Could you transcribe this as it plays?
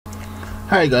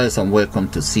Hi guys, and welcome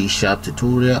to C#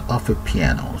 tutorial of a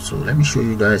piano. So let me show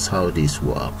you guys how this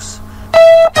works.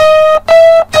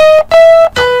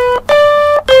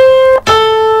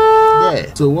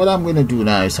 Yeah, so what I'm going to do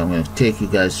now is I'm going to take you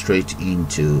guys straight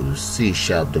into C#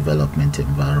 development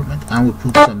environment, and we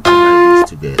put something like this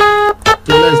together.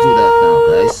 So let's do that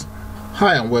now, guys.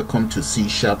 Hi, and welcome to C#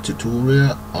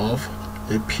 tutorial of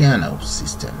a piano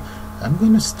system. I'm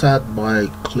going to start by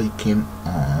clicking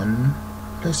on,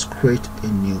 let's create a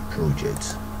new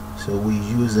project. So we're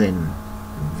using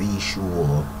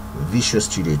Visual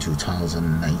Studio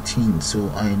 2019. So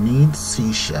I need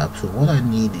C#. So what I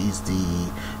need is the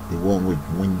one with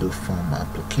window form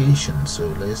application. So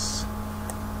let's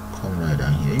come right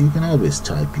down here. You can always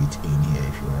type it in here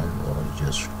if you want, or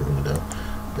just scroll down.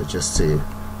 Let's just say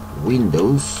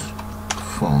Windows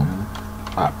form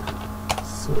app.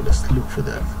 So let's look for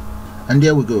that, and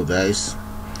there we go, guys.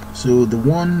 So the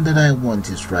one that I want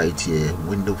is right here,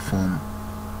 Windows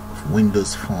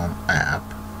form app.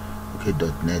 Okay,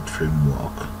 .NET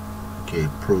framework. Okay,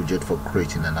 project for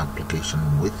creating an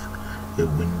application with a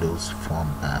Windows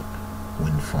form app,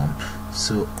 WinForm.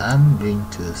 So I'm going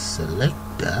to select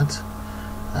that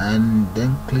and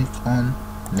then click on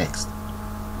next.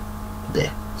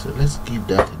 There. So let's give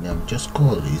that a name. Just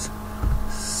call this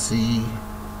CS,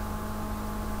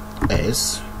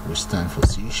 which stands for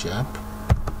C#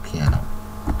 piano.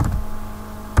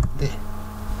 There.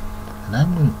 And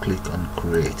I'm going to click on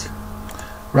create.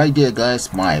 Right there,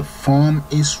 guys, my form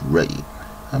is ready.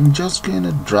 I'm just going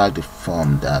to drag the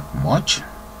form that much,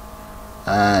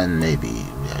 and maybe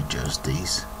readjust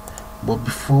this. But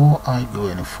before I go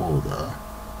any further,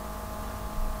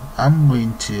 I'm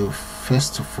going to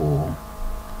first of all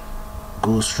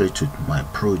go straight to my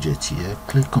project here.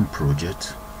 Click on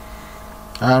project,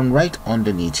 and right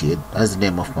underneath here, that's the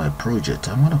name of my project.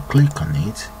 I'm going to click on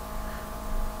it,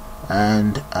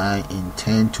 and I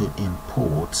intend to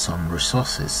import some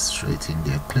resources straight in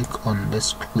there.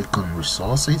 Let's click on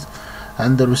resources,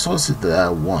 and the resources that I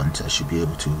want, I should be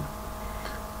able to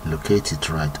locate it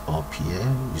right up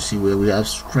here. You see where we have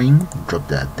string, drop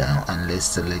that down, and let's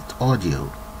select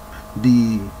audio.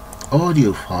 The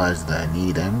audio files that I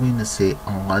need, I'm going to say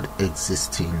add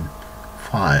existing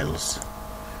files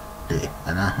there,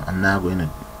 and I'm now going to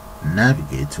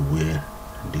navigate to where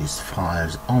these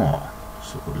files are.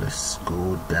 So let's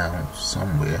go down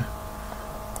somewhere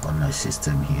on my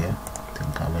system here. I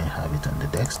think I may have it on the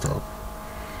desktop,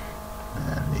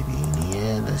 and maybe in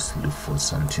here. Let's look for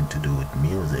something to do with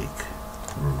music.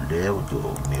 There we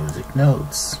go, music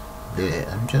notes. There,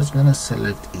 I'm just gonna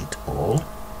select it all.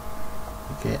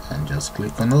 Okay, and just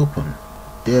click on open.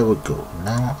 There we go.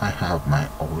 Now I have my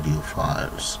audio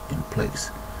files in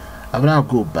place. I will now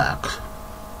go back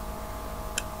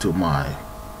to my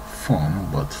form,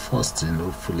 but first thing,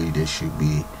 hopefully there should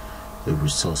be a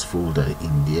resource folder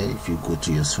in there. If you go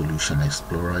to your Solution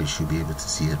Explorer, you should be able to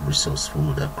see a resource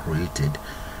folder created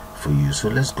for you. So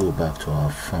let's go back to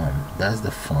our form. That's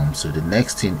the form. So the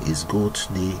next thing is go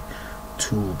to the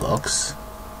toolbox,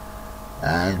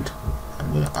 and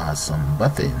I'm going to add some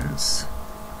buttons.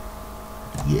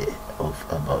 Yeah,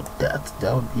 about that.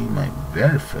 That would be my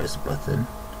very first button.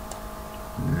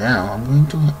 Now I'm going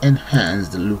to enhance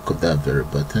the look of that very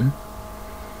button,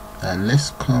 and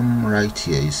let's come right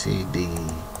here. You see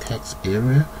the text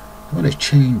area. I'm going to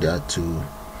change that to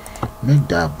make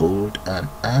that bold, and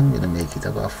I'm going to make it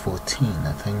about 14.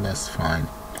 I think that's fine.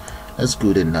 That's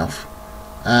good enough.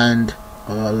 And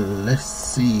let's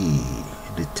see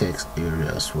the text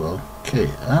area as well.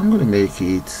 Okay, I'm going to make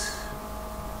it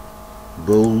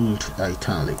bold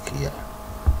italic. Yeah.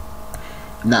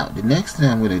 Now the next thing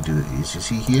I'm going to do is, you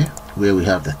see here where we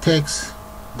have the text,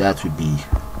 that would be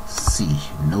C,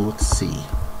 note C,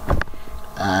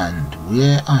 and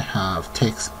where I have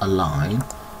text align,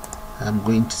 I'm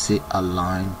going to say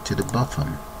align to the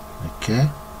bottom. Okay,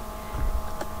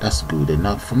 that's good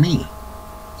enough for me.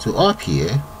 So up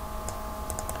here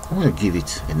I'm going to give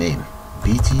it a name,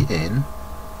 BTN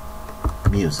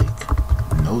music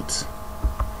note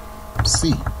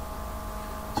C.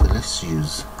 So let's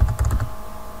use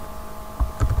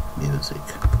music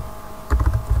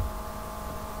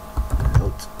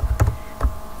note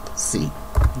C.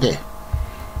 There.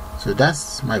 So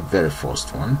that's my very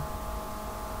first one,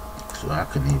 so I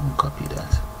can even copy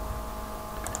that.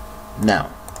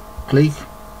 Now click,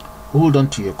 hold on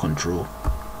to your control,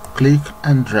 click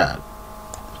and drag.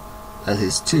 That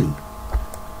is 2.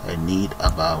 I need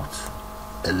about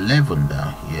 11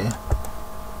 down here.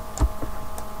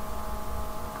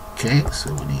 Okay,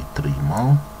 so we need 3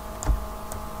 more.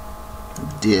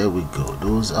 There we go.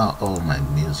 Those are all my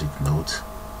music notes.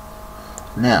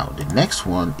 Now the next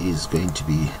one is going to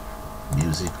be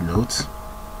music note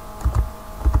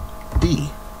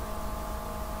D.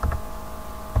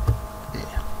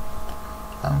 There.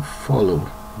 And followed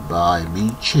by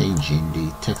me changing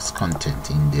the text content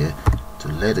in there to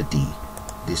letter D.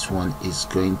 This one is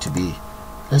going to be,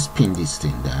 let's pin this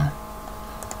thing down,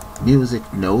 music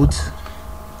note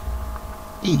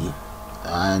E,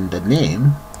 and the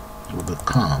name will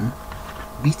become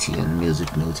BTN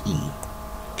music note E.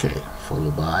 Okay,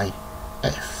 followed by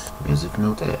F, music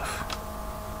note F.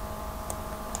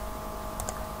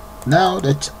 Now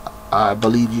that I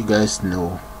believe you guys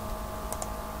know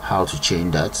how to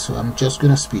change that, so I'm just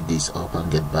gonna speed this up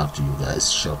and get back to you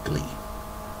guys shortly.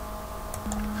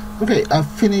 Okay, I've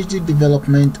finished the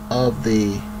development of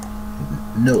the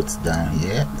notes down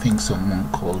here. I think someone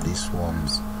called these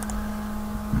ones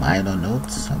minor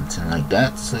notes, something like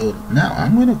that. So now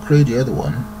I'm going to create the other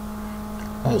one.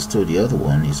 Also the other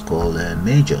one is called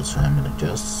major, so I'm going to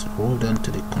just hold on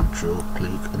to the control,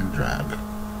 click and drag.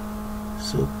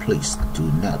 So please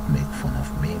do not make fun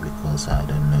of me because I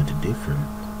don't know the difference.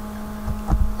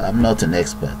 I'm not an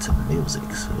expert in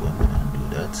music, so I'm going to do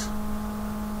that.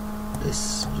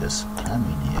 Let's just come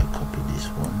in here, copy this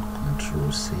one,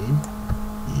 control C.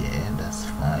 Yeah, that's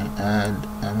fine, and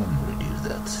I'm going to reduce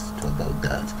that to about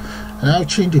that, and I'll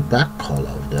change the back color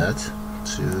of that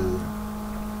to,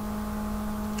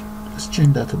 let's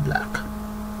change that to black.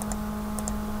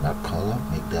 Back color,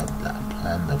 make that black,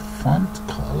 and the font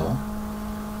color,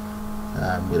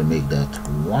 I'm going to make that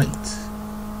white.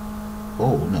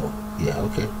 Oh no, yeah,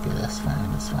 okay, that's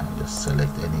fine, just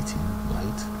select anything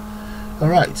white.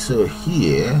 Alright, so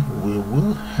here we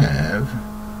will have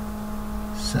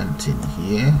something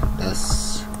here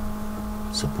that's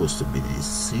supposed to be the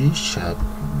C sharp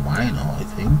minor, I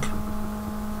think.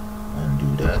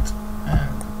 Undo that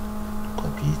and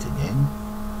copy it again.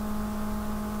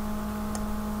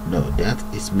 No, that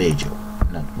is major,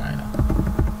 not minor.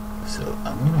 So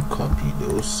I'm going to copy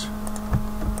those,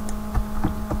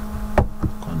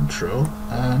 control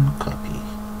and copy.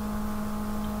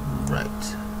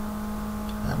 Right,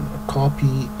 I'm going to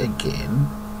copy again,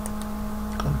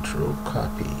 control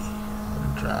copy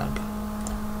and drag.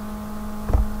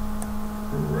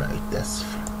 Right, that's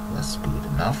good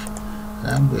enough.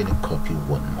 And I'm going to copy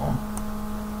one more,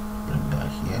 bring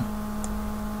that here,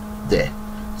 there.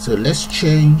 So let's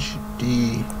change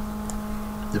the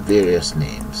various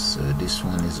names. So this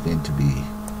one is going to be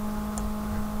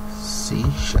C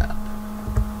sharp.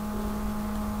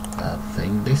 I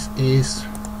think this is,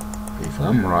 if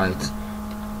I'm right,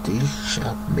 D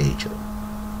sharp major,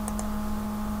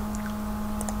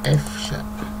 F sharp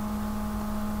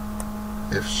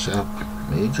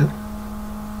major,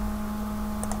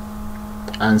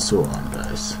 and so on,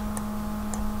 guys.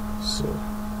 So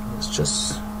let's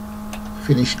just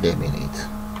finish naming it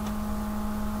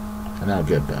and I'll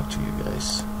get back to you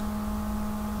guys.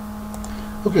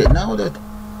 Okay, now that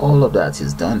all of that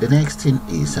is done, the next thing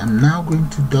is I'm now going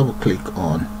to double click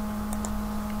on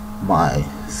my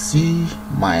C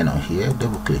minor here,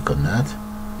 double click on that,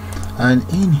 and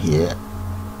in here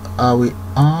I will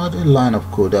add a line of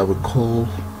code that we call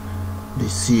the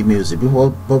C music.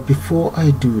 But before I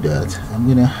do that, I'm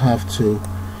gonna have to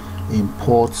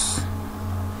import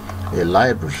a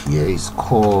library here. It's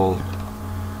called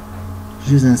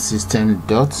using system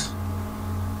dot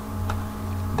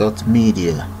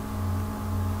media.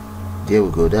 There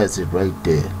we go, that's it right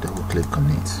there. Double click on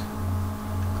it.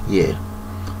 Yeah,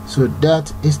 so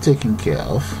that is taken care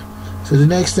of. So the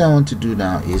next thing I want to do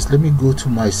now is, let me go to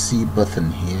my C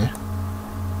button here.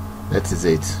 That is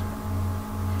it,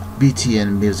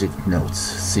 BTN music notes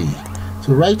C.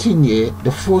 So right in here,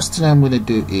 the first thing I'm going to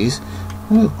do is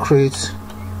I'm going to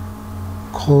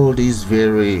call this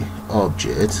very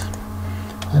object,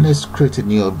 and let's create a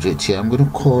new object here. I'm going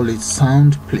to call it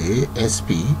sound play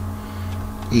SP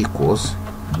equals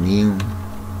new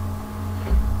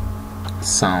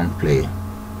sound play.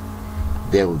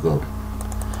 There we go.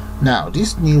 Now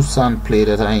this new sound play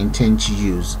that I intend to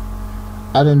use,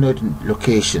 I don't know the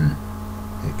location.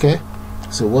 Okay,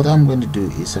 so what I'm going to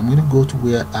do is I'm going to go to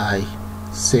where I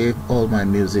save all my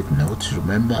music notes.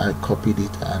 Remember, I copied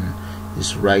it and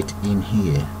it's right in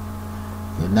here.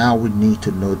 And now we need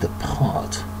to know the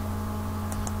part.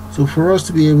 So for us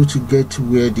to be able to get to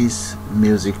where these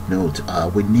music notes are,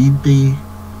 we need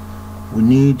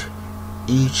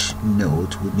each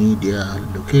note, we need their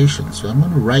location. So I'm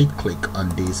going to right click on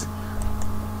this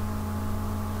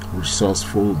resource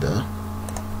folder.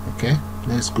 Okay,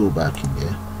 let's go back in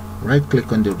there, right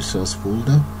click on the resource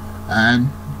folder and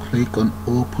click on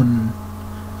open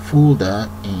folder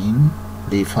in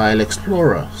the file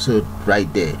explorer. So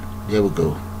right there, There we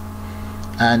go.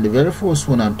 And the very first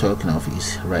one I'm talking of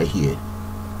is right here,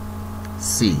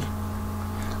 C.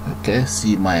 Okay,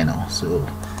 C minor. So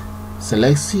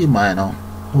select C minor,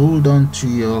 hold on to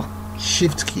your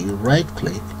shift key, right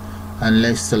click, and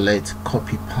let's select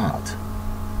copy part.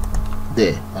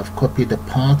 There, I've copied the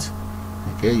part.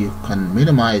 Okay, you can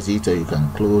minimize it or you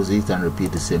can close it and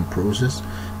repeat the same process.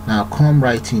 Now come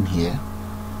right in here,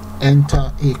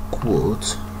 enter a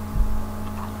quote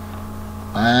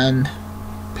and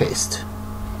paste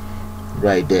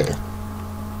right there.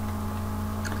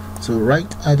 So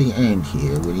right at the end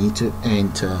here we need to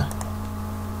enter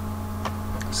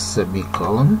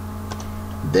semicolon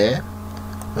there.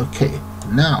 Okay,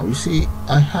 now you see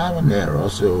I have an error,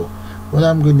 so what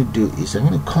I'm going to do is I'm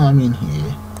going to come in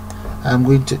here, I'm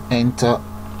going to enter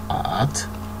art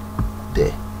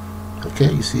there.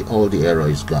 Okay, you see all the error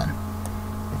is gone.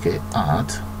 Okay,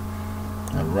 art.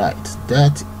 Alright,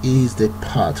 that is the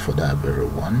part for that very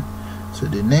one. So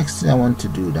the next thing I want to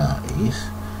do now is,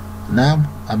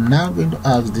 I'm now going to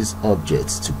ask these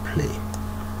objects to play.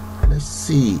 Let's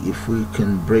see if we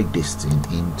can break this thing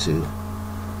into,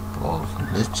 well,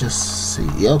 let's just see.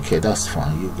 Yeah, okay, that's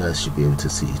fine. You guys should be able to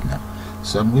see it now.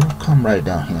 So I'm going to come right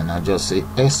down here and I'll just say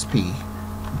sp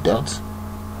dot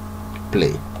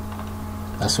play.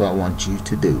 That's what I want you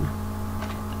to do.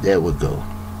 There we go.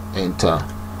 Enter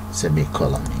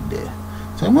semicolon in there.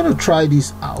 So I'm going to try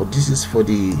this out. This is for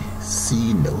the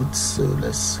C notes, so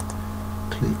let's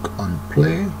click on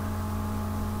play.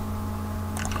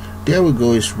 There we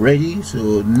go, it's ready.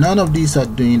 So none of these are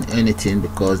doing anything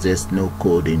because there's no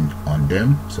coding on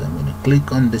them. So I'm going to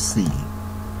click on the C.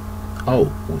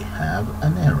 Oh, we have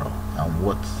an error. And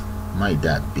what might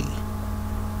that be?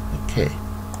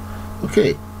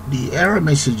 Okay, the error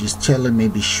message is telling me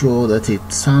be sure that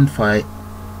a sound file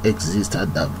exists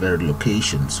at that very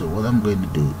location. So what I'm going to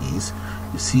do is,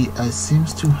 you see I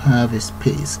seems to have a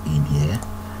space in here,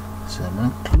 so I'm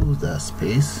going to close that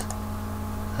space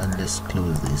and let's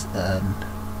close this and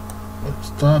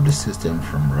stop the system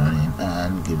from running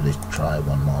and give it a try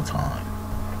one more time.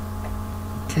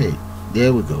 Okay,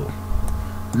 there we go.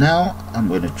 Now I'm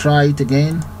going to try it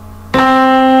again.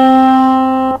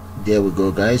 There we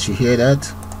go, guys, you hear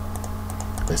that?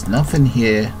 There's nothing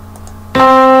here.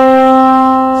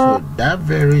 So that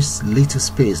very little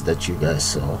space that you guys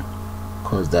saw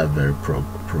caused that very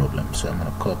problem. So I'm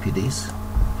going to copy this,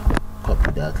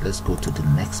 copy that. Let's go to the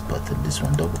next button, this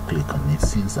one, double click on it,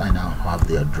 since I now have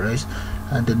the address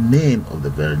and the name of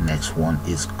the very next one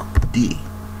is D.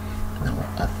 Now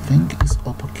I think it's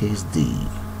uppercase D.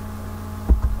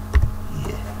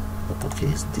 Yeah,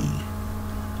 uppercase D.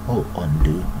 Oh,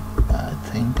 undo. I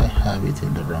think I have it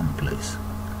in the wrong place.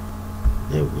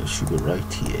 There we go, should be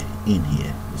right here, in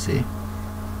here, you see.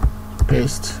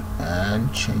 Paste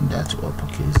and change that to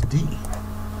uppercase D.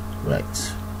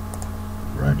 Right,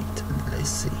 run it and let's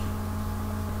see.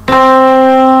 There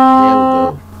we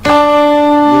go.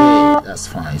 Yeah, that's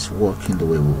fine, it's working the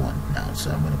way we want now.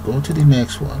 So I'm going to go to the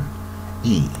next one,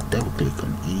 E, double click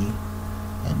on E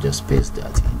and just paste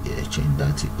that in there, change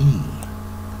that to E.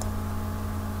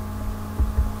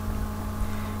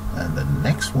 And the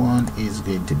next one is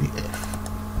going to be F.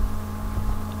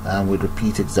 And we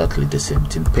repeat exactly the same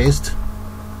thing. Paste,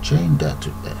 change that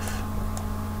to F.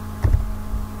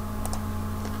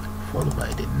 Followed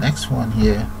by the next one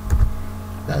here,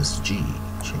 that's G.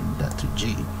 Change that to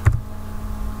G.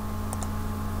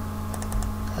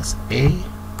 That's A.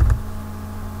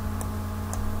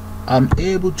 I'm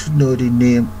able to know the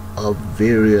name of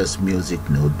various music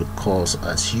notes because,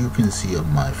 as you can see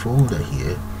on my folder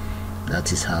here,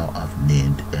 that is how I've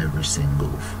named every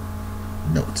single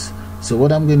note. So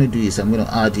what I'm going to do is I'm going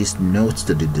to add these notes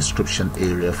to the description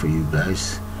area for you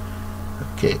guys.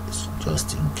 Okay, so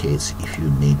just in case if you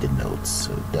need the notes,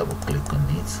 so double click on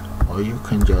it, or you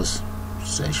can just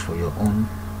search for your own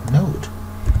node.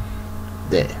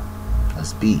 There,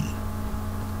 that's B.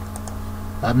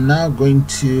 I'm now going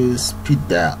to speed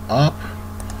that up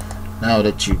now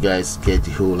that you guys get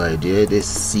the whole idea.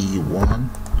 This C1,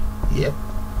 yep.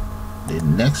 The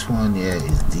next one here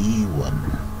is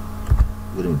D1.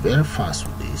 We're going very fast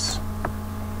with this.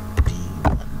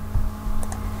 D1.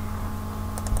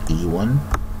 E1,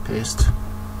 paste,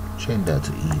 change that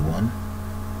to E1.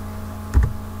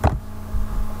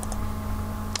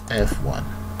 F1.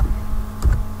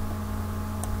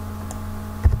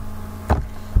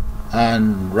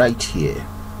 And right here,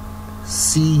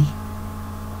 C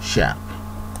sharp.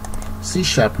 C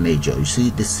sharp major. You see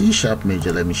the C sharp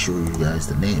major, let me show you guys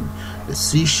the name. The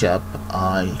C sharp,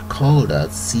 I call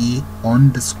that C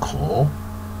underscore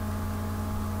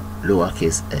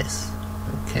lowercase s.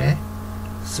 Okay,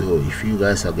 So if you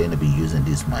guys are going to be using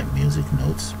these my music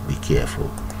notes, be careful,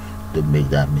 don't make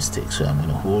that mistake. So I'm going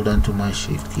to hold on to my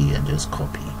shift key and just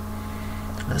copy.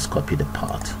 Let's copy the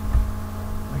part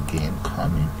again,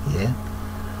 come in here.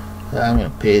 I'm going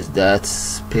to paste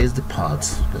the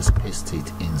part. Let's paste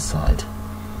it inside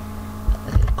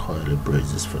coil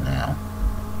braces for now.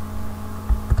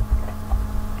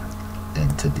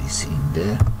 Enter this in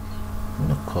there. I'm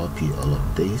going to copy all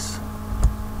of this,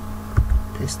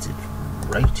 paste it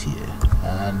right here,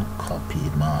 and copy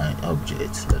my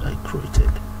object that I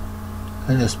created,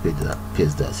 and just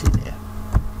paste that in there.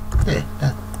 Okay,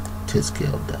 that takes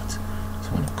care of that. So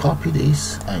I'm going to copy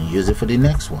this and use it for the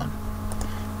next one.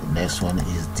 The next one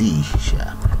is D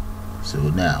sharp. So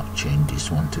now change this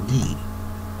one to D.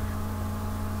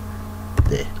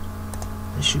 There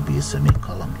should be a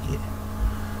semicolon here.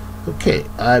 Okay,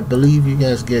 I believe you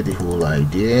guys get the whole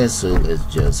idea. So let's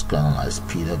just kind of like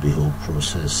speed up the whole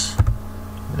process.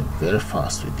 We're very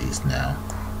fast with this now.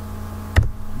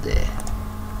 There.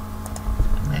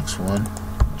 Next one,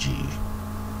 G.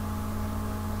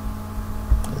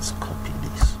 Let's copy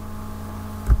this.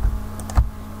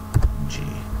 G.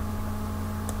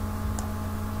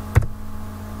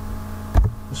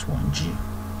 This one, G.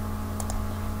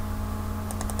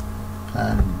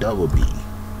 And double B.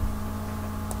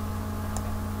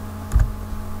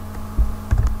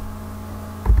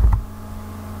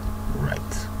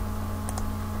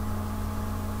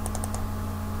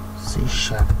 C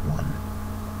sharp 1.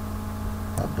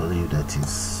 I believe that is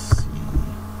C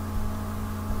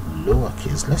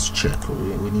lowercase. Let's check.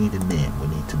 We need a name. We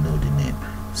need to know the name.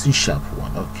 C sharp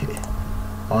 1. Okay.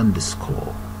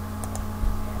 Underscore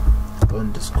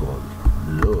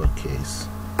lowercase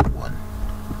 1.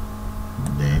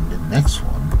 Then the next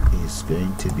one is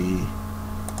going to be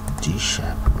D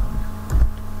sharp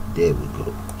 1. There we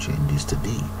go. Change this to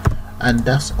D. And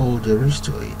that's all there is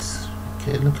to it.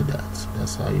 Okay, look at that.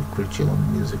 That's how you create your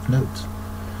own music notes.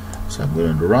 So I'm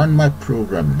going to run my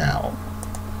program now.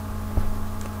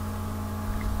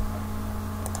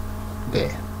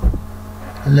 There.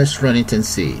 And let's run it and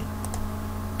see.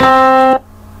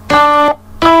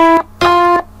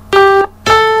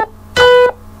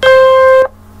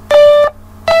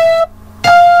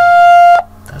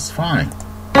 That's fine.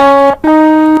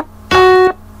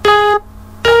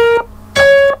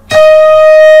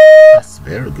 That's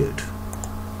very good.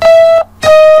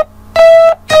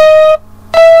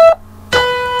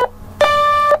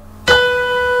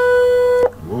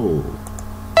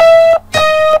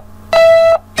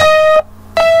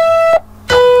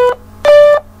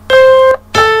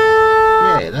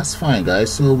 That's fine,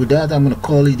 guys. So with that, I'm going to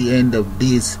call it the end of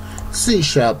this C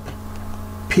sharp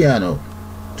piano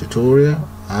tutorial,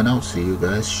 and I'll see you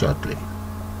guys shortly.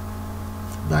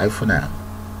 Bye for now.